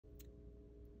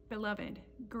Beloved,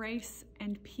 grace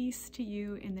and peace to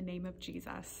you in the name of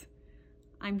Jesus.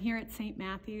 I'm here at St.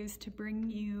 Matthew's to bring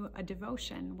you a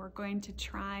devotion. We're going to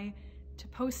try to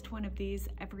post one of these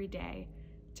every day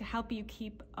to help you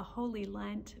keep a holy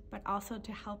Lent, but also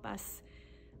to help us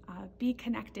be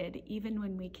connected even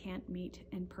when we can't meet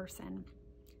in person.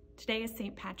 Today is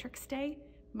St. Patrick's Day,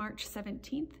 March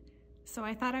 17th, so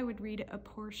I thought I would read a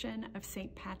portion of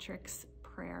St. Patrick's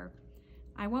prayer.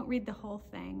 I won't read the whole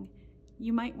thing.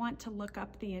 You might want to look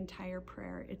up the entire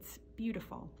prayer. It's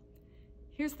beautiful.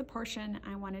 Here's the portion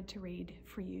I wanted to read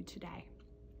for you today.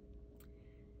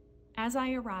 As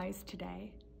I arise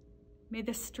today, may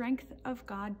the strength of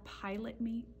God pilot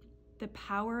me, the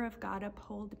power of God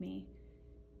uphold me,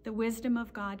 the wisdom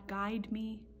of God guide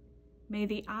me. May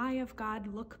the eye of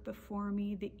God look before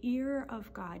me, the ear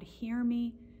of God hear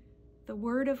me, the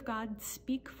word of God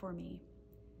speak for me.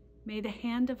 May the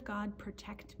hand of God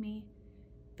protect me,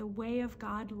 the way of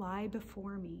God lie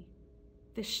before me,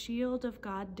 the shield of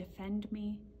God defend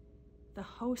me, the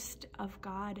host of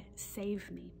God save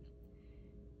me.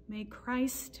 May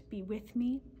Christ be with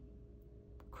me,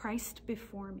 Christ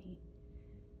before me,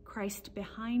 Christ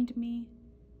behind me,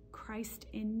 Christ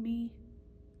in me,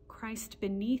 Christ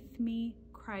beneath me,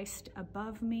 Christ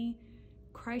above me,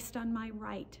 Christ on my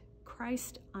right,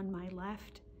 Christ on my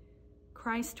left,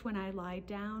 Christ when I lie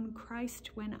down,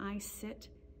 Christ when I sit,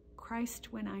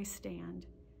 Christ when I stand,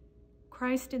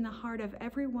 Christ in the heart of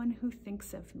everyone who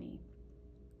thinks of me,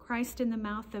 Christ in the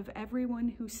mouth of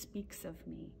everyone who speaks of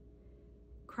me,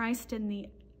 Christ in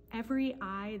every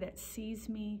eye that sees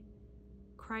me,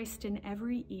 Christ in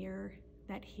every ear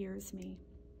that hears me.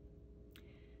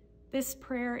 This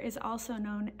prayer is also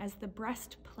known as the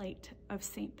breastplate of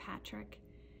St. Patrick.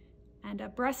 And a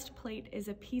breastplate is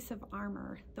a piece of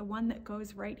armor, the one that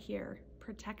goes right here,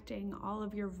 protecting all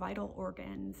of your vital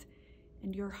organs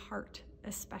and your heart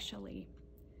especially.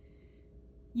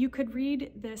 You could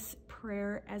read this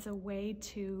prayer as a way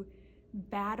to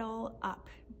battle up,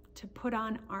 to put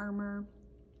on armor,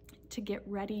 to get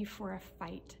ready for a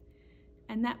fight.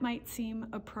 And that might seem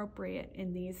appropriate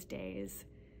in these days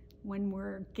when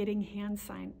we're getting hand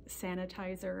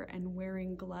sanitizer and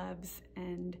wearing gloves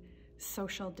and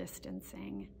social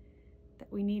distancing,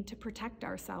 that we need to protect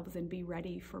ourselves and be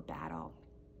ready for battle.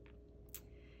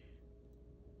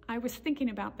 I was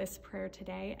thinking about this prayer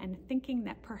today and thinking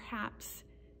that perhaps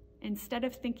instead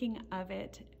of thinking of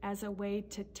it as a way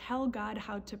to tell God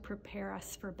how to prepare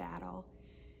us for battle,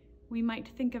 we might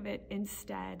think of it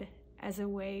instead as a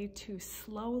way to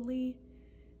slowly,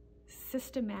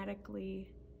 systematically,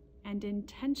 and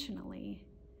intentionally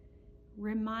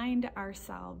remind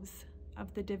ourselves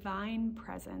of the divine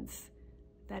presence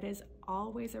that is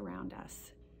always around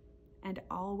us and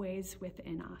always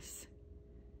within us.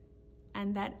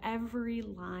 And that every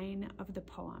line of the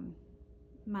poem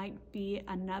might be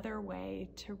another way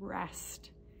to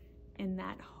rest in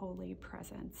that holy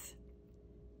presence,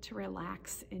 to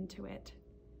relax into it,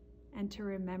 and to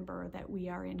remember that we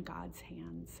are in God's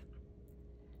hands.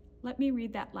 Let me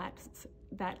read that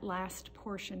last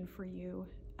portion for you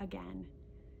again.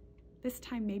 This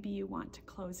time, maybe you want to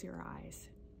close your eyes.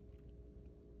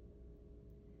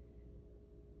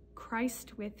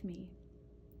 Christ with me,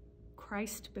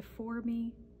 Christ before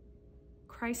me,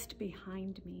 Christ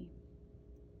behind me,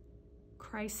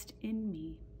 Christ in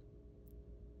me,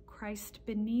 Christ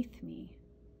beneath me,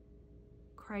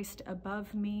 Christ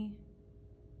above me,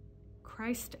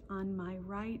 Christ on my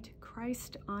right,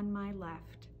 Christ on my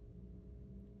left,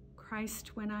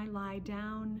 Christ when I lie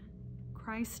down,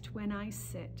 Christ when I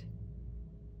sit,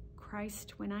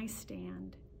 Christ when I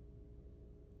stand,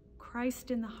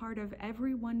 Christ in the heart of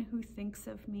everyone who thinks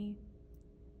of me,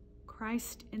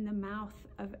 Christ in the mouth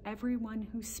of everyone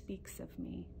who speaks of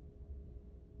me,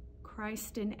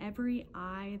 Christ in every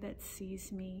eye that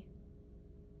sees me,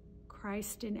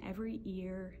 Christ in every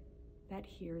ear that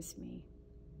hears me.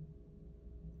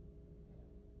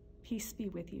 Peace be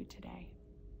with you today.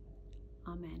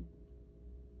 Amen.